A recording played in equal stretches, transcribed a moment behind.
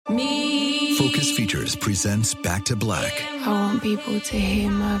Me. Focus Features presents Back to Black. I want people to hear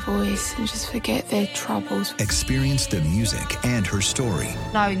my voice and just forget their troubles. Experience the music and her story.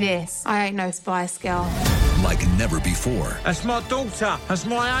 Know this. I ain't no Spice Girl. Like never before. That's my daughter. That's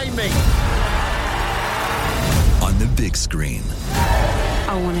my Amy. On the big screen.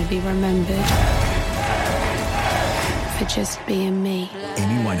 I want to be remembered for just being me.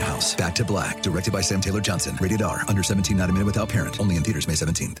 Amy Winehouse, Back to Black. Directed by Sam Taylor Johnson. Rated R. Under 17, not a minute without parent. Only in theaters May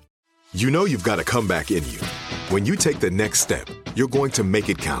 17th. You know you've got a comeback in you. When you take the next step, you're going to make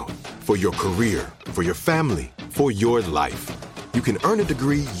it count. For your career, for your family, for your life. You can earn a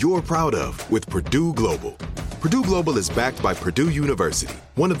degree you're proud of with Purdue Global. Purdue Global is backed by Purdue University,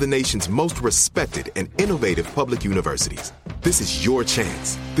 one of the nation's most respected and innovative public universities. This is your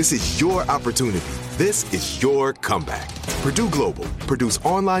chance. This is your opportunity. This is your comeback. Purdue Global, Purdue's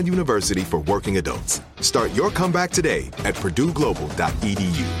online university for working adults. Start your comeback today at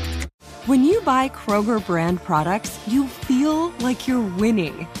purdueglobal.edu. When you buy Kroger brand products, you feel like you're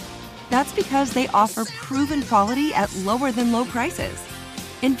winning. That's because they offer proven quality at lower than low prices.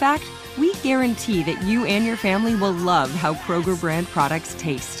 In fact, we guarantee that you and your family will love how Kroger brand products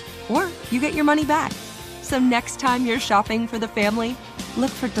taste, or you get your money back. So next time you're shopping for the family,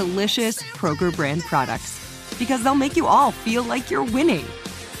 look for delicious Kroger brand products, because they'll make you all feel like you're winning.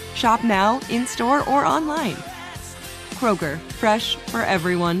 Shop now, in-store, or online. Kroger, fresh for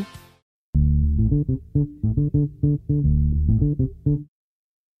everyone.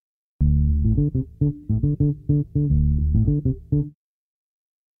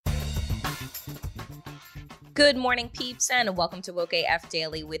 Good morning, peeps, and welcome to Woke AF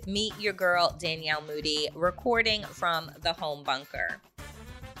Daily with me, your girl, Danielle Moody, recording from the home bunker.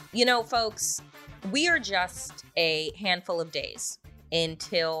 You know, folks, we are just a handful of days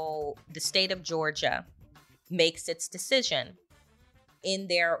until the state of Georgia makes its decision in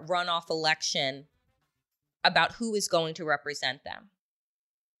their runoff election about who is going to represent them.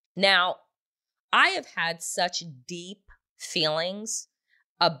 Now, I have had such deep feelings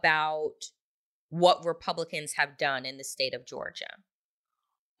about what Republicans have done in the state of Georgia.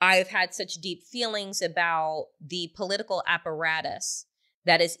 I've had such deep feelings about the political apparatus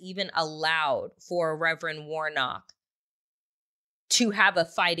that has even allowed for Reverend Warnock to have a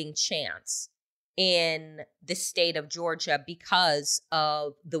fighting chance in the state of Georgia because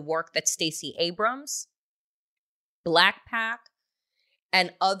of the work that Stacey Abrams, Black PAC,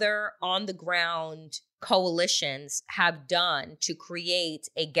 and other on-the-ground coalitions have done to create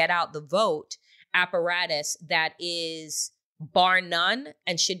a get out the vote apparatus that is bar none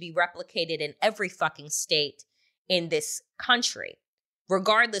and should be replicated in every fucking state in this country,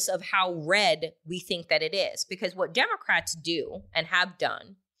 regardless of how red we think that it is. Because what Democrats do and have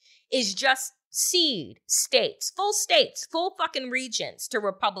done is just cede states, full fucking regions to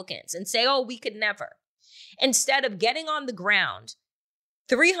Republicans and say, oh, we could never. Instead of getting on the ground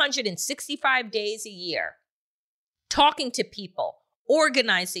 365 days a year, talking to people,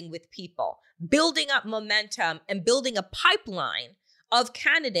 organizing with people, building up momentum, and building a pipeline of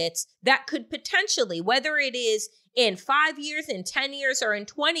candidates that could potentially, whether it is in 5 years, in 10 years, or in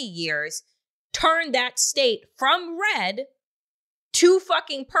 20 years, turn that state from red to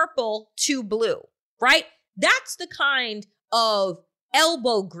fucking purple to blue, right? That's the kind of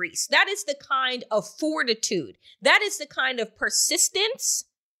elbow grease. That is the kind of fortitude. That is the kind of persistence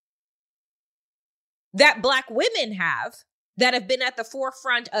that Black women have that have been at the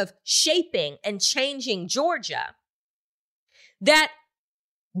forefront of shaping and changing Georgia, that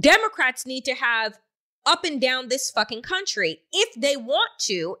Democrats need to have up and down this fucking country if they want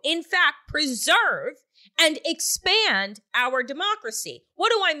to, in fact, preserve and expand our democracy.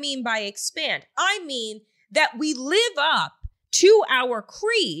 What do I mean by expand? I mean that we live up to our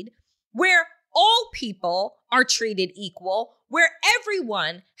creed where all people are treated equal, where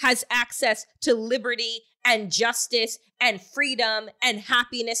everyone has access to liberty and justice and freedom and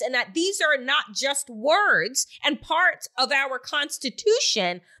happiness, and that these are not just words and parts of our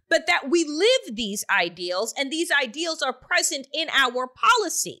Constitution, but that we live these ideals, and these ideals are present in our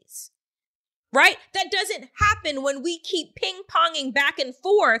policies, right? That doesn't happen when we keep ping-ponging back and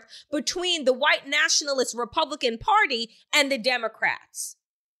forth between the white nationalist Republican Party and the Democrats,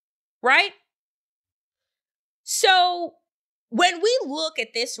 right? So when we look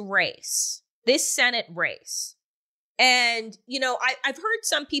at this race, this Senate race, and, you know, I've heard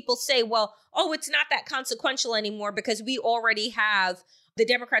some people say, well, oh, it's not that consequential anymore because we already have, the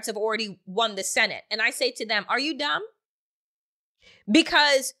Democrats have already won the Senate. And I say to them, are you dumb?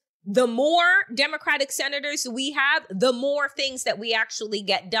 Because the more Democratic senators we have, the more things that we actually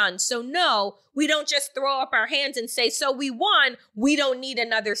get done. So no, we don't just throw up our hands and say, so we won, we don't need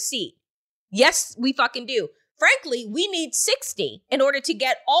another seat. Yes, we fucking do. Frankly, we need 60 in order to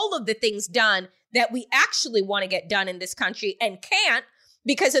get all of the things done that we actually want to get done in this country and can't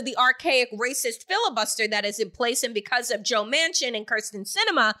because of the archaic racist filibuster that is in place and because of Joe Manchin and Kyrsten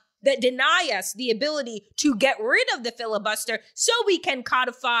Sinema that deny us the ability to get rid of the filibuster so we can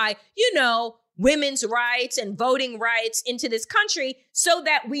codify, women's rights and voting rights into this country so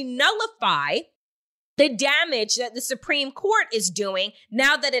that we nullify the damage that the Supreme Court is doing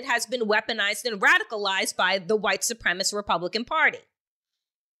now that it has been weaponized and radicalized by the white supremacist Republican Party.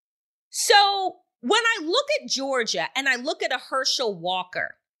 So when I look at Georgia and I look at a Herschel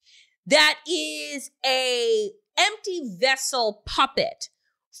Walker that is a empty vessel puppet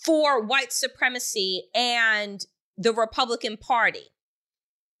for white supremacy and the Republican Party,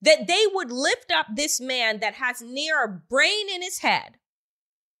 that they would lift up this man that has near a brain in his head,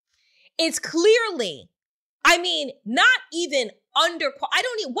 it's clearly, not even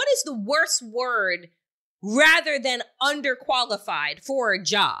what is the worst word rather than underqualified for a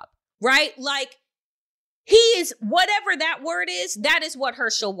job, right? Like, he is, whatever that word is, that is what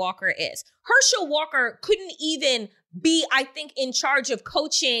Herschel Walker is. Herschel Walker couldn't even be, I think, in charge of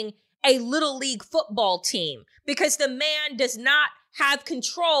coaching a little league football team because the man does not have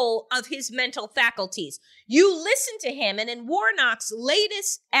control of his mental faculties. You listen to him, and in Warnock's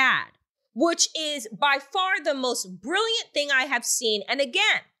latest ad, which is by far the most brilliant thing I have seen. And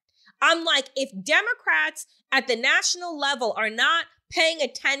again, I'm like, if Democrats at the national level are not paying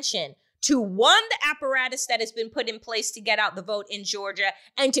attention to one, the apparatus that has been put in place to get out the vote in Georgia,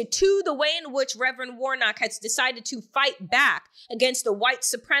 and to two, the way in which Reverend Warnock has decided to fight back against the white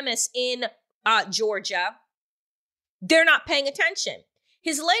supremacists in Georgia, they're not paying attention.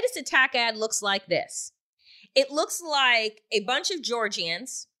 His latest attack ad looks like this. It looks like a bunch of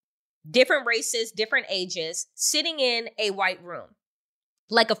Georgians, different races, different ages, sitting in a white room,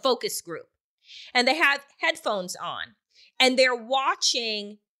 like a focus group. And they have headphones on, and they're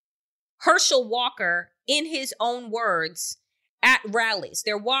watching Herschel Walker, in his own words, at rallies.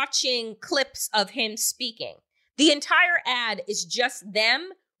 They're watching clips of him speaking. The entire ad is just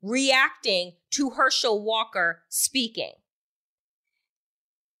them reacting to Herschel Walker speaking.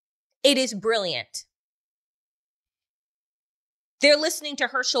 It is brilliant. They're listening to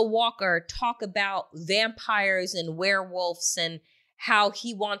Herschel Walker talk about vampires and werewolves and how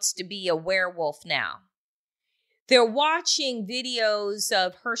he wants to be a werewolf now. They're watching videos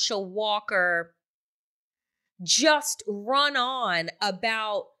of Herschel Walker just run on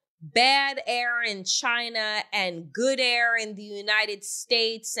about bad air in China and good air in the United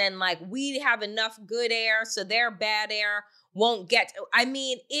States. And like, we have enough good air, so their bad air won't get.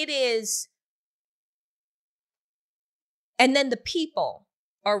 It is. And then the people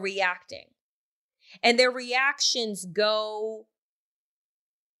are reacting. And their reactions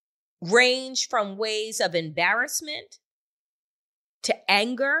range from ways of embarrassment to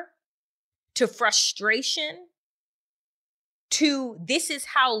anger to frustration to this is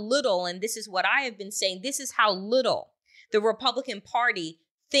how little, and this is what I have been saying, this is how little the Republican Party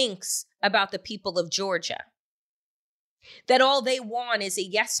thinks about the people of Georgia. That all they want is a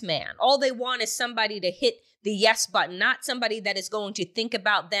yes man. All they want is somebody to hit the yes button, not somebody that is going to think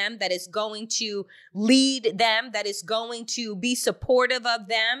about them, that is going to lead them, that is going to be supportive of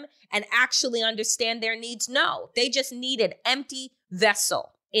them and actually understand their needs. No, they just need an empty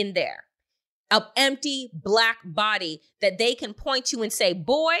vessel in there, an empty black body that they can point to and say,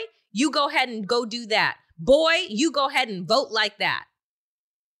 boy, you go ahead and go do that. Boy, you go ahead and vote like that.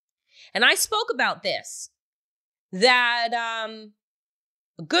 And I spoke about this, that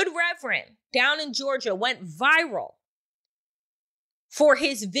a good reverend down in Georgia went viral for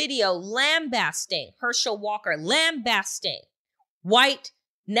his video lambasting Herschel Walker, lambasting white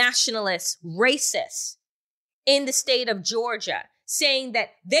nationalists, racists in the state of Georgia, saying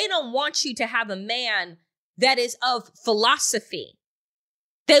that they don't want you to have a man that is of philosophy.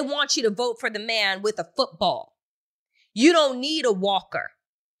 They want you to vote for the man with a football. You don't need a Walker.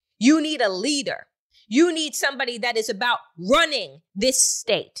 You need a leader. You need somebody that is about running this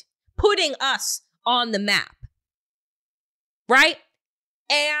state, putting us on the map, right?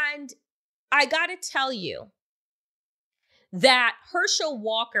 And I got to tell you that Herschel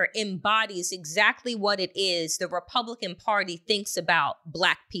Walker embodies exactly what it is the Republican Party thinks about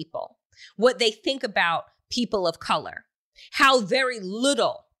Black people, what they think about people of color, how very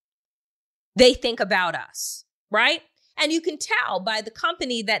little they think about us, right? And you can tell by the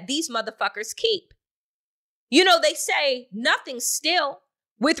company that these motherfuckers keep. You know, they say nothing still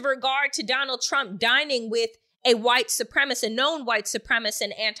with regard to Donald Trump dining with a white supremacist, a known white supremacist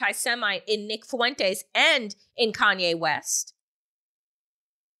and anti-Semite in Nick Fuentes and in Kanye West.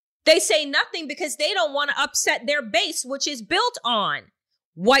 They say nothing because they don't want to upset their base, which is built on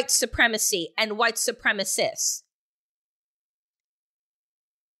white supremacy and white supremacists.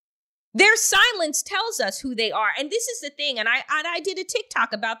 Their silence tells us who they are. And this is the thing. And I did a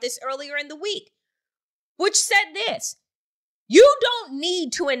TikTok about this earlier in the week, which said this: you don't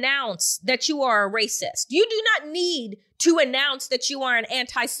need to announce that you are a racist. You do not need to announce that you are an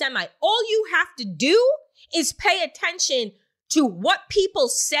anti-Semite. All you have to do is pay attention to what people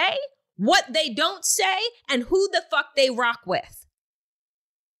say, what they don't say, and who the fuck they rock with.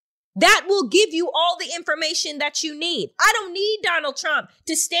 That will give you all the information that you need. I don't need Donald Trump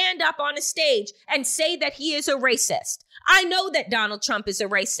to stand up on a stage and say that he is a racist. I know that Donald Trump is a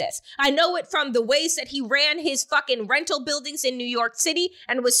racist. I know it from the ways that he ran his fucking rental buildings in New York City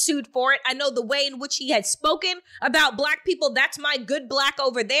and was sued for it. I know the way in which he had spoken about black people. That's my good black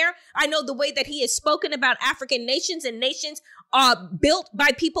over there. I know the way that he has spoken about African nations and nations built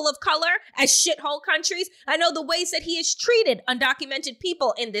by people of color as shithole countries. I know the ways that he has treated undocumented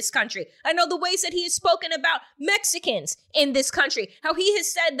people in this country. I know the ways that he has spoken about Mexicans in this country. How he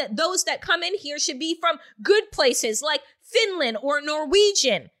has said that those that come in here should be from good places like Finland or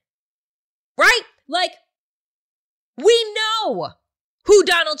Norwegian, right? Like, we know who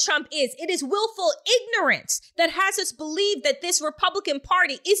Donald Trump is. It is willful ignorance that has us believe that this Republican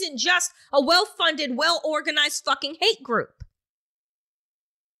Party isn't just a well-funded, well-organized fucking hate group.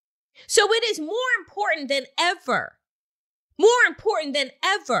 So it is more important than ever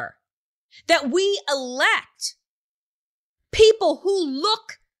that we elect people who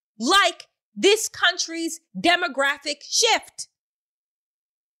look like this country's demographic shift.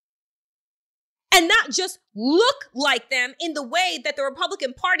 And not just look like them in the way that the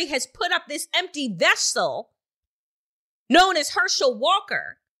Republican Party has put up this empty vessel known as Herschel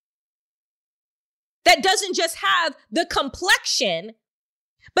Walker that doesn't just have the complexion,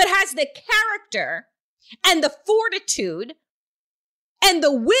 but has the character and the fortitude and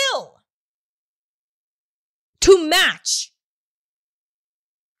the will to match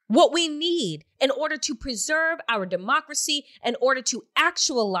what we need in order to preserve our democracy, in order to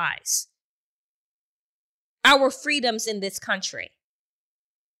actualize our freedoms in this country.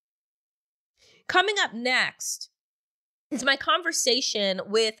 Coming up next is my conversation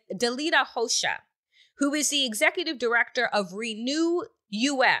with Dalida Hosha, who is the executive director of Renew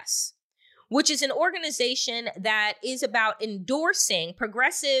US, which is an organization that is about endorsing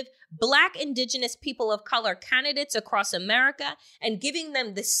progressive Black, Indigenous, people of color candidates across America and giving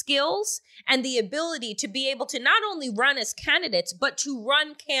them the skills and the ability to be able to not only run as candidates, but to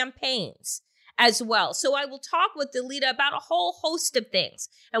run campaigns as well. So I will talk with Dalida about a whole host of things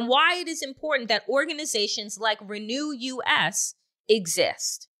and why it is important that organizations like Renew US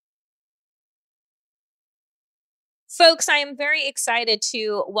exist. Folks, I am very excited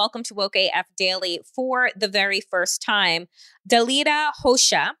to welcome to Woke AF Daily for the very first time, Dalida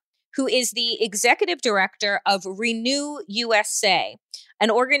Hosha, who is the executive director of Renew USA, an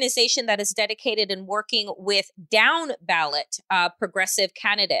organization that is dedicated in working with down ballot progressive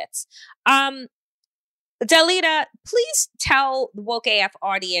candidates. Dalida, please tell the Woke AF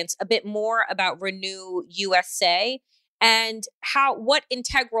audience a bit more about Renew USA and what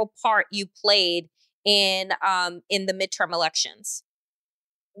integral part you played in the midterm elections.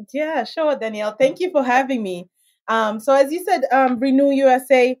 Yeah, sure, Danielle. Thank you for having me. So as you said, Renew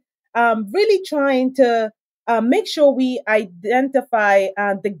USA, really trying to make sure we identify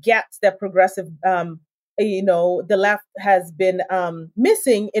the gaps that progressive, the left has been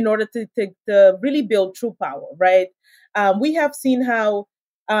missing in order to really build true power, right? We have seen how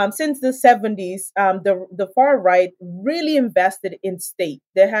since the 70s, the far right really invested in state.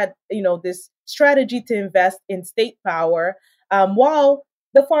 They had, this strategy to invest in state power, while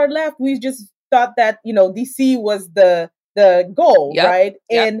the far left, we just thought that, DC was the goal, yep. Right?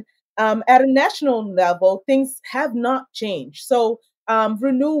 Yep. And at a national level, things have not changed. So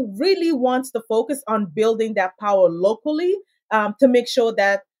Renew really wants to focus on building that power locally to make sure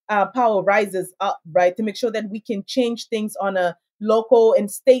that power rises up, right? To make sure that we can change things on a local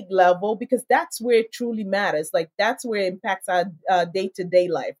and state level, because that's where it truly matters. Like, that's where it impacts our day-to-day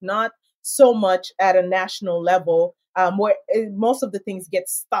life, not so much at a national level, where most of the things get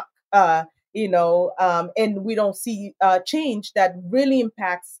stuck, and we don't see change that really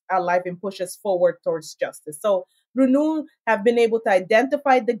impacts our life and push us forward towards justice. So Renew have been able to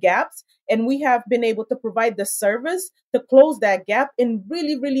identify the gaps, and we have been able to provide the service to close that gap and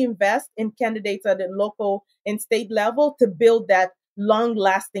really, really invest in candidates at the local and state level to build that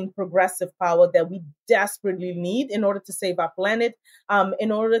long-lasting progressive power that we desperately need in order to save our planet,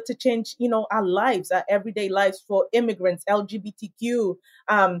 in order to change, our lives, our everyday lives for immigrants, LGBTQ,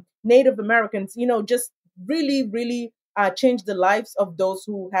 Native Americans, just really, really change the lives of those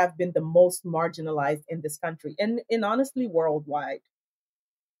who have been the most marginalized in this country and honestly worldwide.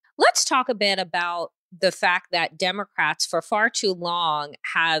 Let's talk a bit about the fact that Democrats for far too long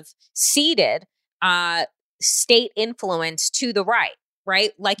have ceded state influence to the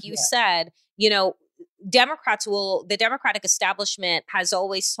right? Like you said, the Democratic establishment has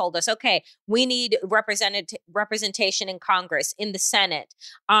always told us, okay, we need representation in Congress, in the Senate,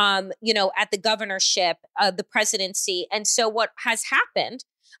 at the governorship, the presidency. And so what has happened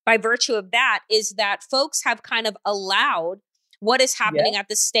by virtue of that is that folks have kind of allowed what is happening at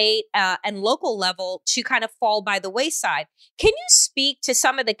the state and local level to kind of fall by the wayside. Can you speak to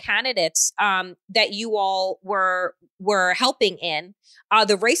some of the candidates that you all were helping in,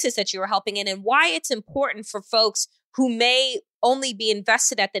 the races that you were helping in, and why it's important for folks who may only be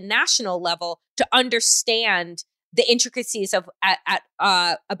invested at the national level to understand the intricacies of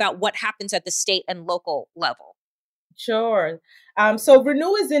about what happens at the state and local level? Sure. So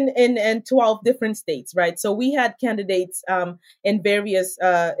Renew is in 12 different states, right? So we had candidates in various,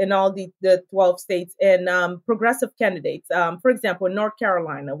 in all the 12 states, and progressive candidates. For example, in North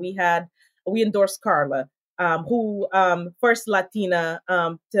Carolina, we endorsed Carla, who first Latina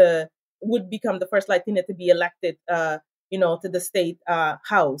would become the first Latina to be elected, to the state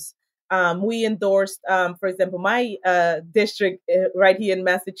house. We endorsed, for example, my district right here in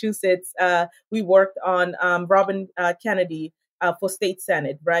Massachusetts. We worked on Robin Kennedy for state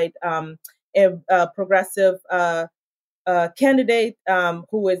senate, right? A progressive candidate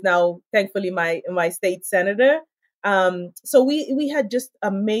who is now, thankfully, my state senator. So we had just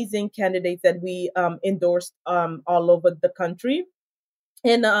amazing candidates that we endorsed all over the country.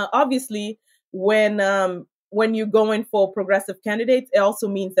 And obviously, when you're going for progressive candidates, it also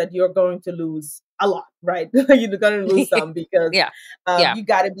means that you're going to lose a lot, right? You're going to lose some because you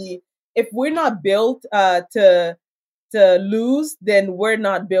got to be, if we're not built to lose, then we're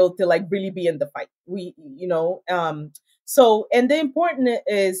not built to like really be in the fight. So, and the important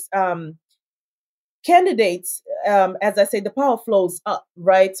is candidates, as I say, the power flows up,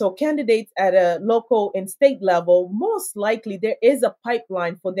 right? So candidates at a local and state level, most likely there is a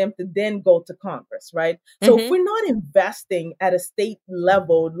pipeline for them to then go to Congress, right? So if we're not investing at a state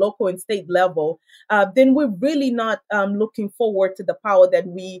level, local and state level, then we're really not looking forward to the power that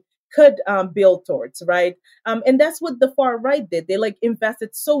we could build towards, right? And that's what the far right did. They like invested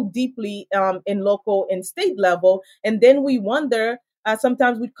so deeply in local and state level. And then we wonder,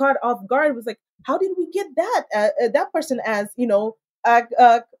 sometimes we caught off guard. It was like, how did we get that person as,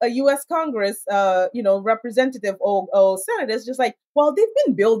 a U.S. Congress, representative or senator? It's just like, well, they've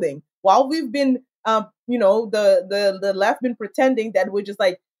been building while we've been, the left been pretending that we're just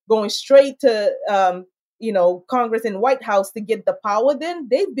like going straight to, Congress and White House to get the power. Then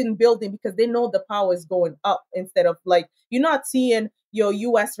they've been building because they know the power is going up, instead of like, you're not seeing your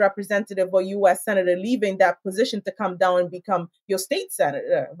U.S. representative or U.S. senator leaving that position to come down and become your state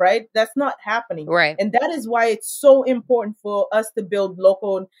senator, right? That's not happening. Right. And that is why it's so important for us to build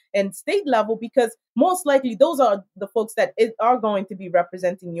local and state level, because most likely those are the folks that are going to be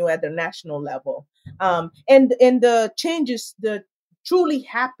representing you at the national level. And the changes that truly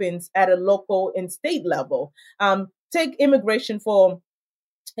happens at a local and state level. Take immigration for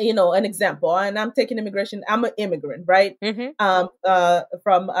an example, and I'm taking immigration. I'm an immigrant, right?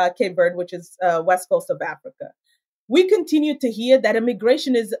 From Cape Verde, which is west coast of Africa. We continue to hear that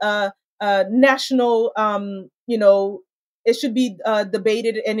immigration is a national, it should be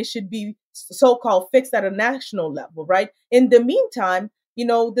debated and it should be so-called fixed at a national level, right? In the meantime,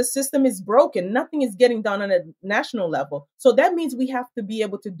 the system is broken. Nothing is getting done on a national level. So that means we have to be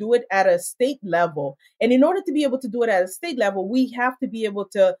able to do it at a state level. And in order to be able to do it at a state level, we have to be able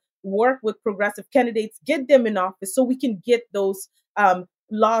to work with progressive candidates, get them in office so we can get those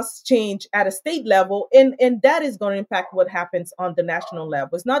laws changed at a state level. And that is going to impact what happens on the national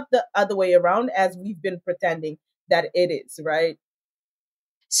level. It's not the other way around as we've been pretending that it is, right?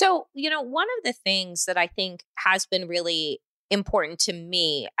 So, one of the things that I think has been really important to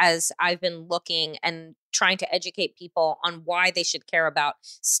me as I've been looking and trying to educate people on why they should care about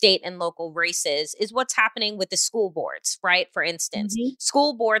state and local races is what's happening with the school boards, right? For instance,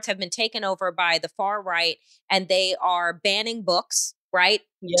 school boards have been taken over by the far right and they are banning books, right?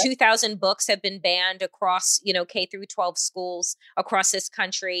 Yep. 2,000 books have been banned across, K through 12 schools across this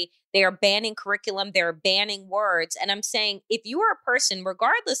country. They are banning curriculum. They're banning words. And I'm saying, if you are a person,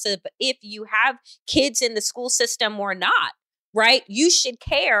 regardless of if you have kids in the school system or not, right? You should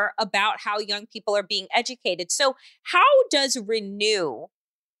care about how young people are being educated. So how does Renew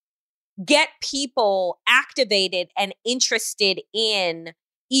get people activated and interested in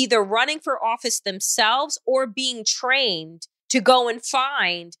either running for office themselves or being trained to go and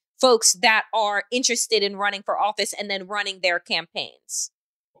find folks that are interested in running for office and then running their campaigns?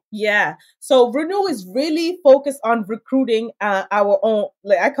 Yeah. So Renew is really focused on recruiting our own,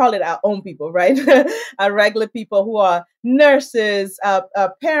 like I call it our own people, right? Our regular people who are nurses,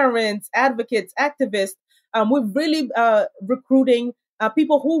 parents, advocates, activists. We're really recruiting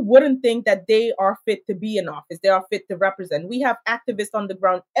people who wouldn't think that they are fit to be in office. They are fit to represent. We have activists on the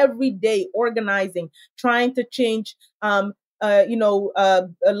ground every day organizing, trying to change laws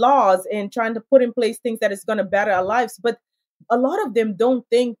and trying to put in place things that is going to better our lives. But a lot of them don't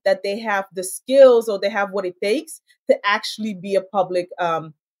think that they have the skills or they have what it takes to actually be a public,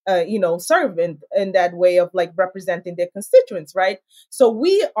 servant in that way of like representing their constituents, right? So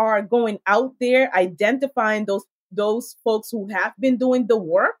we are going out there, identifying those folks who have been doing the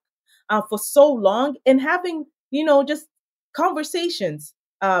work for so long and having, just conversations.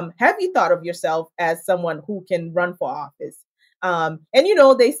 Have you thought of yourself as someone who can run for office?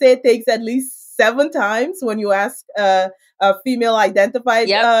 They say it takes at least 7 times when you ask a female identified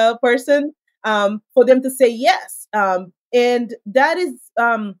person for them to say yes. And that is,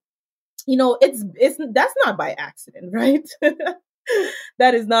 that's not by accident, right?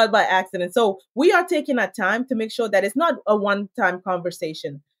 That is not by accident. So we are taking our time to make sure that it's not a one-time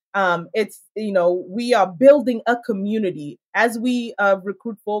conversation. We are building a community. As we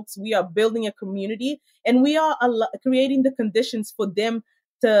recruit folks, we are building a community, and we are creating the conditions for them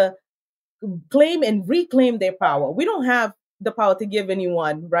to claim and reclaim their power. We don't have the power to give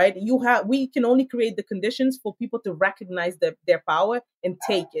anyone, right? We can only create the conditions for people to recognize their power and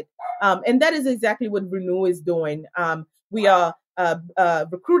take it. And that is exactly what Renew is doing. We are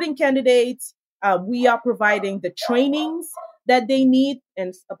recruiting candidates. We are providing the trainings that they need.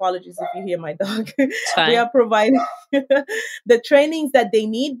 And apologies if you hear my dog. We are providing the trainings that they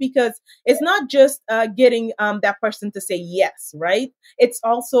need, because it's not just getting that person to say yes, right? It's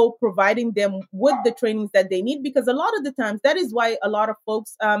also providing them with the trainings that they need, because a lot of the times that is why a lot of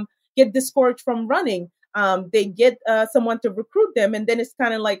folks get discouraged from running. They get someone to recruit them, and then it's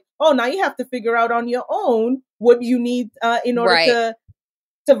kind of like, oh, now you have to figure out on your own what you need in order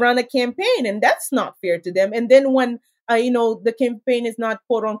to run a campaign. And that's not fair to them. And then when the campaign is not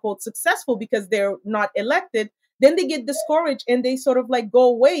quote unquote successful because they're not elected, then they get discouraged and they sort of like go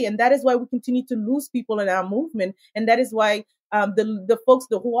away. And that is why we continue to lose people in our movement. And that is why the folks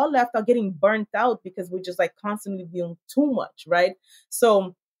who are left are getting burnt out, because we're just like constantly doing too much, right?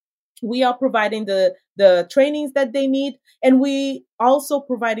 So we are providing the trainings that they need. And we also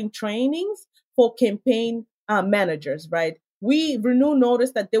providing trainings for campaign managers, right? Renew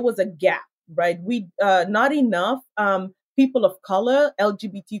noticed that there was a gap, right? Not enough people of color,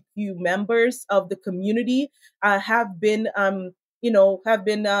 LGBTQ members of the community have been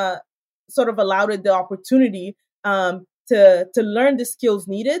sort of allowed the opportunity to learn the skills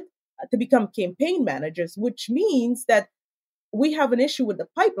needed to become campaign managers, which means that we have an issue with the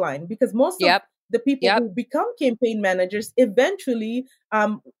pipeline, because most of the people who become campaign managers eventually,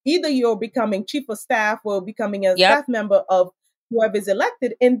 either you're becoming chief of staff or becoming a staff member of whoever is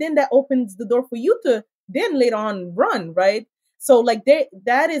elected, and then that opens the door for you to then later on run, right? So like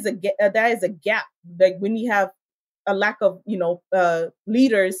that is a gap. Like when you have a lack of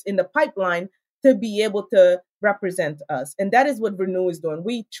leaders in the pipeline to be able to represent us, and that is what Renew is doing.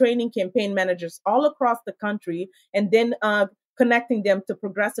 We training campaign managers all across the country, and then connecting them to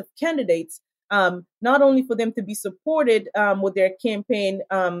progressive candidates, not only for them to be supported with their campaign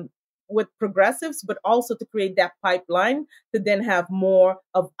with progressives, but also to create that pipeline to then have more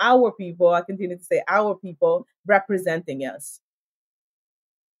of our people, I continue to say our people, representing us.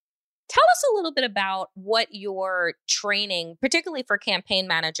 Tell us a little bit about what your training, particularly for campaign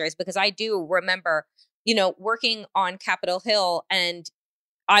managers, because I do remember, working on Capitol Hill, and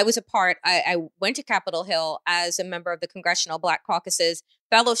I was I went to Capitol Hill as a member of the Congressional Black Caucus's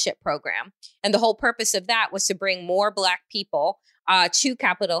fellowship program. And the whole purpose of that was to bring more Black people to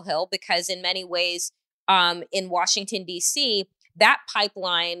Capitol Hill, because in many ways in Washington, D.C., that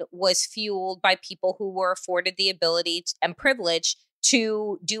pipeline was fueled by people who were afforded the ability and privilege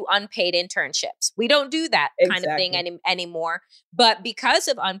to do unpaid internships. We don't do that kind of thing anymore. But because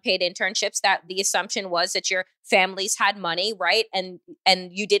of unpaid internships, that the assumption was that your families had money, right? And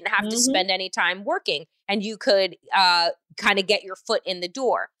you didn't have to spend any time working, and you could kind of get your foot in the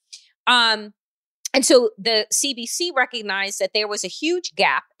door. And so the CBC recognized that there was a huge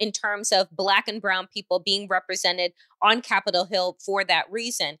gap in terms of Black and brown people being represented on Capitol Hill for that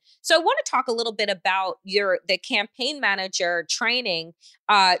reason. So I want to talk a little bit about the campaign manager trainings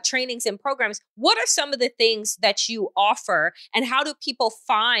and programs. What are some of the things that you offer, and how do people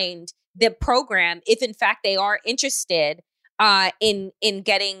find the program if in fact they are interested in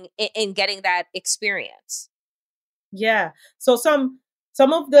getting that experience? Yeah. So some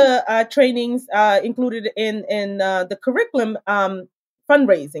of the trainings included in the curriculum,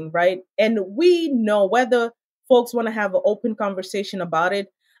 fundraising, right? And we know whether folks want to have an open conversation about it.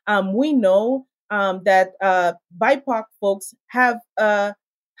 We know that BIPOC folks have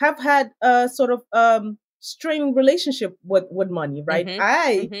had a sort of strained relationship with money, right?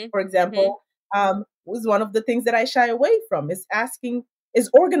 For example, was one of the things that I shy away from is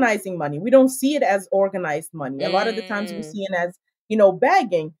organizing money. We don't see it as organized money. A lot of the times we see it as,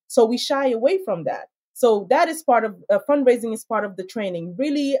 bagging. So we shy away from that. So that is part of fundraising, is part of the training.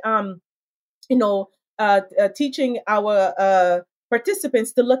 Really, teaching our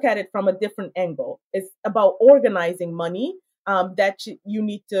participants to look at it from a different angle. It's about organizing money that you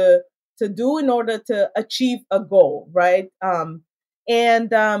need to do in order to achieve a goal, right?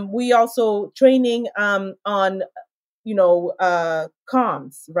 And we also training on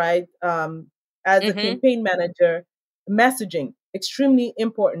comms, right? As a campaign manager, messaging, extremely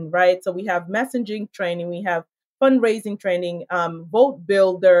important, right? So we have messaging training, we have fundraising training, vote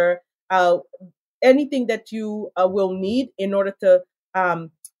builder, anything that you will need in order to,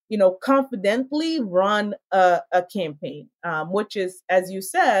 confidently run a campaign, which is, as you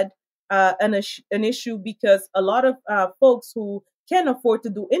said, an issue, because a lot of folks who can afford to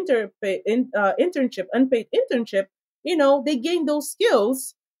do unpaid internship, they gain those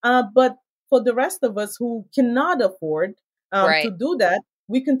skills. But for the rest of us who cannot afford to do that,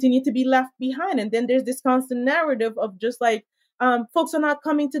 we continue to be left behind. And then there's this constant narrative of just like, folks are not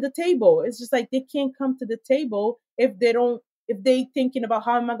coming to the table. It's just like they can't come to the table if they thinking about,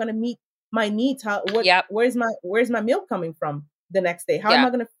 how am I going to meet my needs? Where's my meal coming from the next day? How am I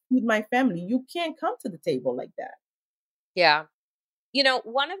going to feed my family? You can't come to the table like that. Yeah.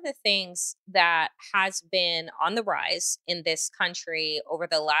 One of the things that has been on the rise in this country over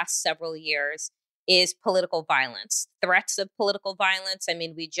the last several years is political violence, threats of political violence. I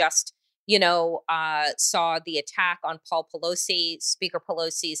mean, we just, saw the attack on Paul Pelosi, Speaker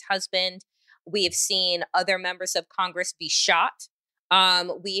Pelosi's husband. We have seen other members of Congress be shot.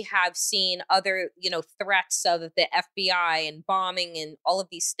 We have seen other, threats of the FBI and bombing and all of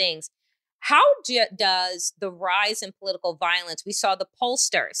these things. How does the rise in political violence? We saw the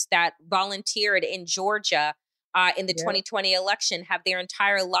pollsters that volunteered in Georgia in the 2020 election have their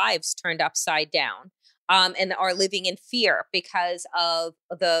entire lives turned upside down and are living in fear because of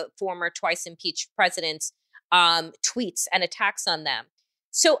the former twice impeached president's tweets and attacks on them.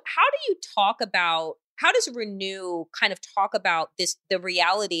 So how does Renew kind of talk about the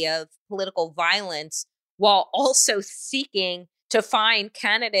reality of political violence while also seeking to find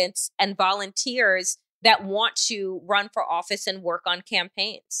candidates and volunteers that want to run for office and work on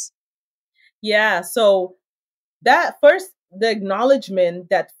campaigns? Yeah. So that first, the acknowledgement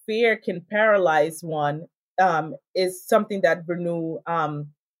that fear can paralyze one is something that Renew,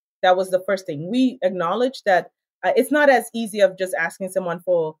 that was the first thing. We acknowledge that it's not as easy of just asking someone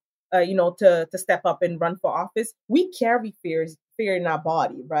for, to step up and run for office. We carry fear in our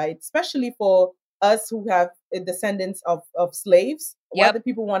body, right? Especially for us who have descendants of slaves. Whether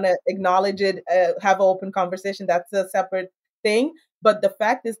people want to acknowledge it, have an open conversation, that's a separate thing. But the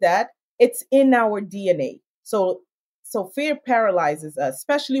fact is that it's in our DNA. So fear paralyzes us,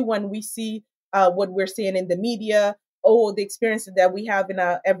 especially when we see what we're seeing in the media, the experiences that we have in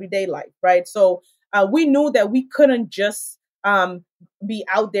our everyday life, right? So we knew that we couldn't just be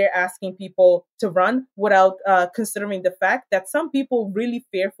out there asking people to run without considering the fact that some people really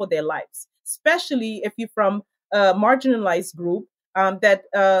fear for their lives, especially if you're from a marginalized group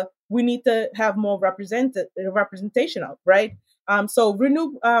that we need to have more representation of, right? So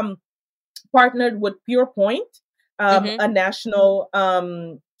Renew partnered with PurePoint, a national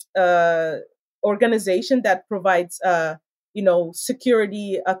organization that provides,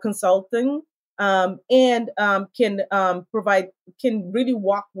 security consulting and can really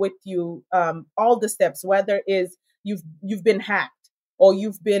walk with you all the steps, whether is you've been hacked or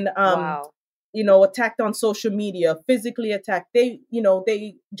you've been attacked on social media, physically attacked.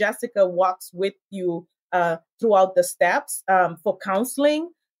 Jessica walks with you throughout the steps for counseling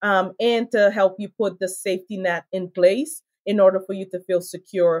and to help you put the safety net in place in order for you to feel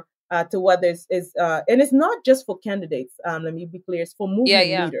secure to whether and it's not just for candidates. Let me be clear. It's for movement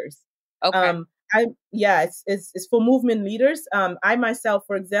leaders. Okay. It's for movement leaders. I myself,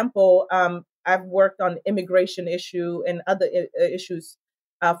 for example, I've worked on immigration issue and other issues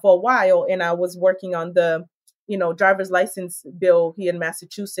for a while, and I was working on the driver's license bill here in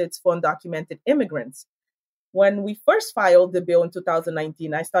Massachusetts for undocumented immigrants. When we first filed the bill in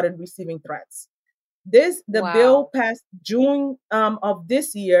 2019, I started receiving threats. The bill passed June of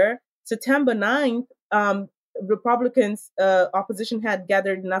this year. September 9th, Republicans, opposition had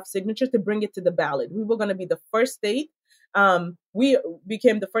gathered enough signatures to bring it to the ballot. We were going to be the first state. We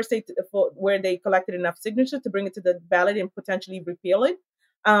became the first state where they collected enough signatures to bring it to the ballot and potentially repeal it.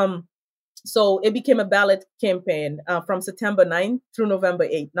 So it became a ballot campaign from September 9th through November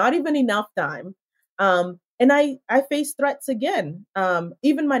 8th. Not even enough time. And I faced threats again.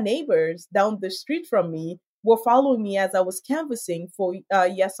 Even my neighbors down the street from me were following me as I was canvassing for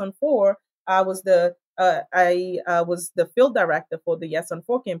Yes on 4. I was the field director for the Yes on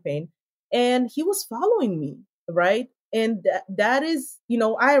 4 campaign, and he was following me, right? And that is,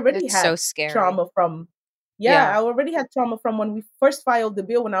 I already had so scary. Trauma from, I already had trauma from when we first filed the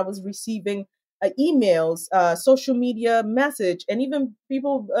bill, when I was receiving emails, social media message, and even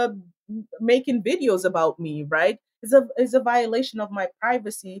people making videos about me, right? It's a violation of my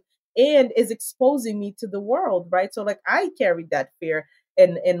privacy and is exposing me to the world, right? So like I carried that fear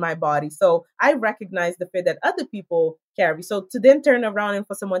in my body. So I recognize the fear that other people carry. So to then turn around and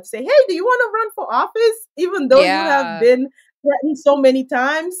for someone to say, hey, do you want to run for office? Even though you have been threatened so many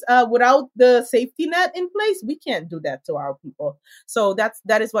times without the safety net in place, we can't do that to our people. So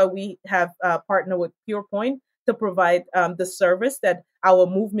that is why we have partnered with PurePoint to provide the service that our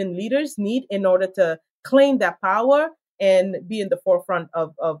movement leaders need in order to claim that power and be in the forefront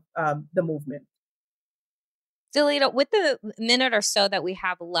of the movement. Dalita, with the minute or so that we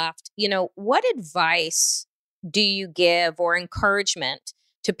have left, what advice do you give or encouragement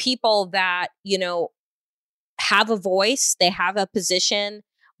to people that, have a voice, they have a position,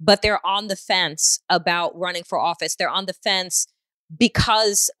 but they're on the fence about running for office? They're on the fence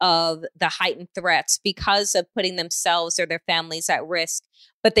because of the heightened threats, because of putting themselves or their families at risk,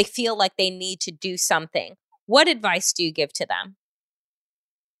 but they feel like they need to do something. What advice do you give to them?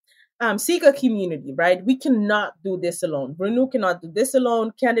 Seek a community, right? We cannot do this alone. Renew cannot do this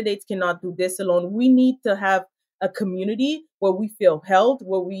alone. Candidates cannot do this alone. We need to have a community where we feel held,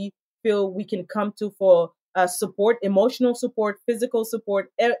 where we feel we can come to for support, emotional support, physical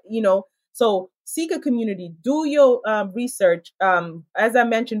support, So seek a community, do your research. As I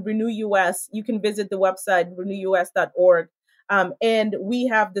mentioned, Renew US, you can visit the website, renews.org. And we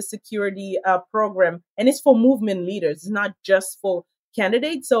have the security program, and it's for movement leaders. It's not just for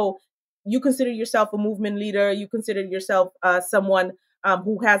candidates. So you consider yourself a movement leader, you consider yourself someone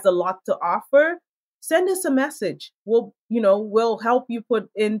who has a lot to offer, send us a message. We'll help you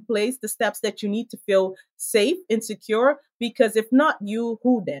put in place the steps that you need to feel safe and secure, because if not you,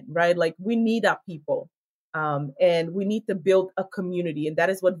 who then, right? Like we need our people and we need to build a community. And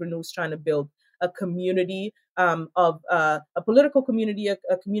that is what Renew is trying to build, a community of a political community,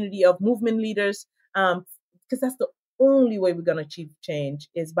 a community of movement leaders, because that's the only way we're going to achieve change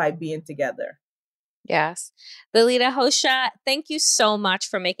is by being together. Yes. Dalita Hoxha, thank you so much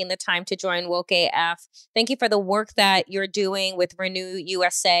for making the time to join Woke AF. Thank you for the work that you're doing with Renew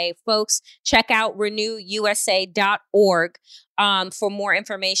USA. Folks, check out renewusa.org for more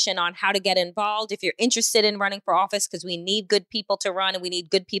information on how to get involved if you're interested in running for office, because we need good people to run and we need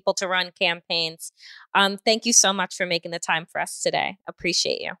good people to run campaigns. Thank you so much for making the time for us today.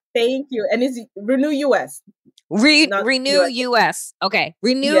 Appreciate you. Thank you. And it's Renew US. Renew US. Okay.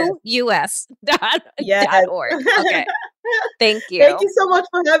 RenewUS.org. Okay. Thank you. Thank you so much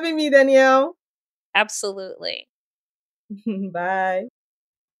for having me, Danielle. Absolutely. Bye.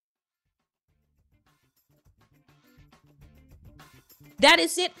 That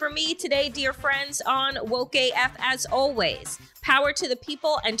is it for me today, dear friends, on Woke AF. As always, power to the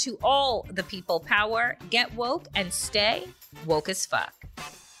people, and to all the people power. Get woke and stay woke as fuck.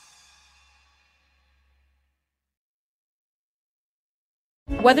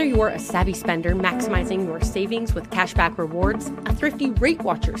 Whether you're a savvy spender maximizing your savings with cashback rewards, a thrifty rate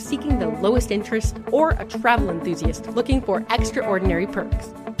watcher seeking the lowest interest, or a travel enthusiast looking for extraordinary perks,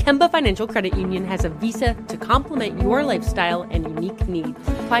 Kemba Financial Credit Union has a visa to complement your lifestyle and unique needs.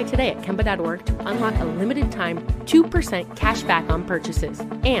 Apply today at Kemba.org to unlock a limited-time 2% cash back on purchases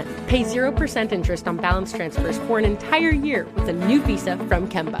and pay 0% interest on balance transfers for an entire year with a new visa from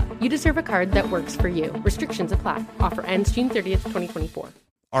Kemba. You deserve a card that works for you. Restrictions apply. Offer ends June 30th, 2024.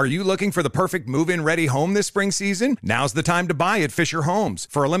 Are you looking for the perfect move-in ready home this spring season? Now's the time to buy at Fisher Homes.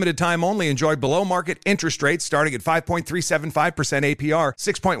 For a limited time only, enjoy below-market interest rates starting at 5.375% APR,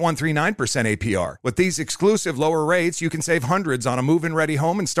 6.139% APR. With these exclusive lower rates, you can save hundreds on a move-in ready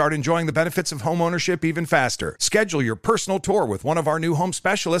home and start enjoying the benefits of home ownership even faster. Schedule your personal tour with one of our new home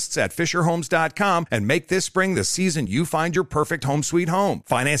specialists at FisherHomes.com and make this spring the season you find your perfect home sweet home.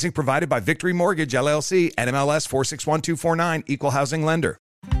 Financing provided by Victory Mortgage, LLC, NMLS 461249, Equal Housing Lender.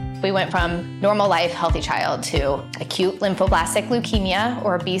 We went from normal life, healthy child to acute lymphoblastic leukemia,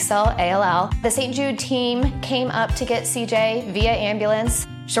 or B-cell ALL. The St. Jude team came up to get CJ via ambulance.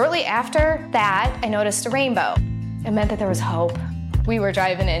 Shortly after that, I noticed a rainbow. It meant that there was hope. We were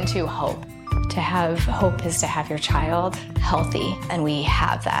driving into hope. To have hope is to have your child healthy, and we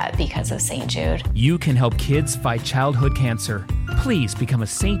have that because of St. Jude. You can help kids fight childhood cancer. Please become a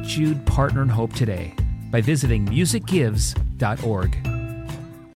St. Jude Partner in Hope today by visiting musicgives.org.